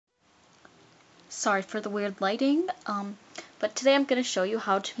Sorry for the weird lighting, but today I'm going to show you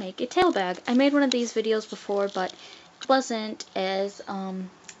how to make a tail bag. I made one of these videos before, but it wasn't as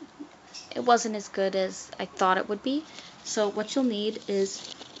good as I thought it would be. So what you'll need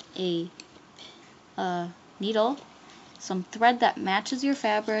is a needle, some thread that matches your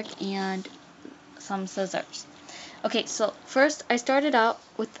fabric, and some scissors. Okay, so first I started out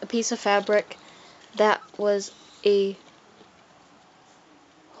with a piece of fabric that was a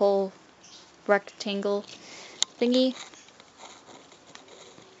whole rectangle thingy.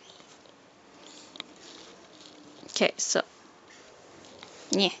 Okay, so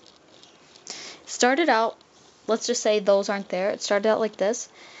yeah. Started out, let's just say those aren't there. It started out like this.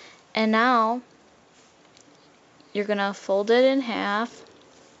 And now you're gonna fold it in half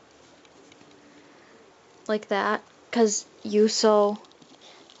like that, because you sew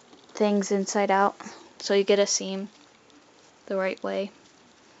things inside out so you get a seam the right way.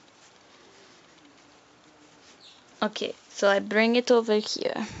 Okay, so I bring it over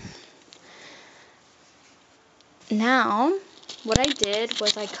here. Now, what I did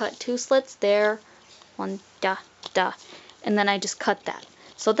was I cut 2 slits there, one, and then I just cut that.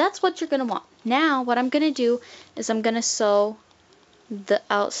 So that's what you're going to want. Now, what I'm going to do is I'm going to sew the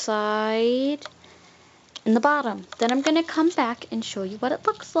outside and the bottom. Then I'm going to come back and show you what it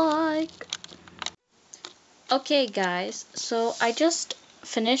looks like. Okay, guys, so I just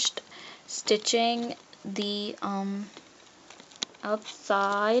finished stitching the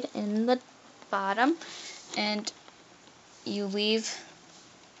outside and the bottom, and you leave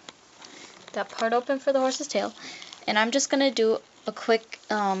that part open for the horse's tail. And I'm just gonna do a quick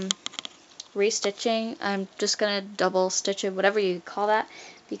restitching. I'm just gonna double stitch it, whatever you call that,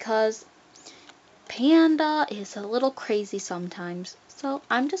 because Panda is a little crazy sometimes. So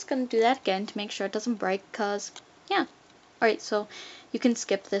I'm just gonna do that again to make sure it doesn't break, cause yeah. Alright, so you can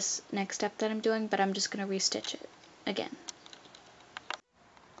skip this next step that I'm doing, but I'm just gonna restitch it again.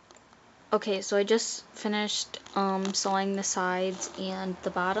 Okay, so I just finished sewing the sides and the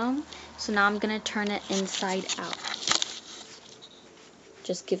bottom, so now I'm going to turn it inside out.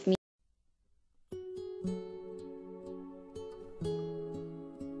 Just give me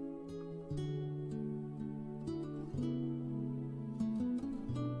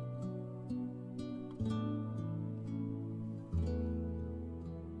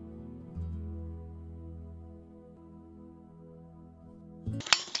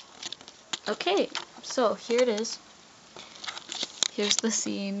Okay, so here it is. Here's the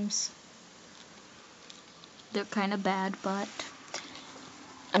seams. They're kind of bad, but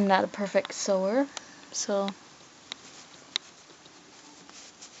I'm not a perfect sewer, so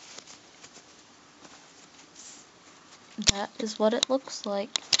that is what it looks like.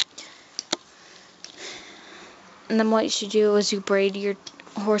 And then what you should do is you braid your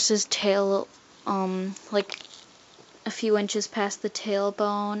horse's tail like a few inches past the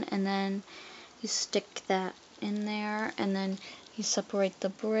tailbone, and then you stick that in there, and then you separate the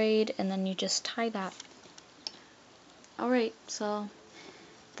braid, and then you just tie that. Alright, so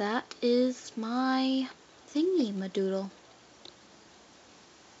that is my thingy, my doodle.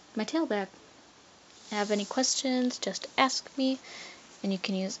 My tail bag. If you have any questions, just ask me, and you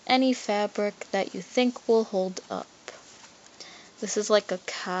can use any fabric that you think will hold up. This is like a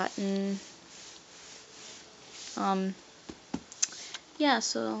cotton. Yeah,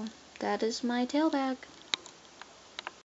 so that is my tail bag.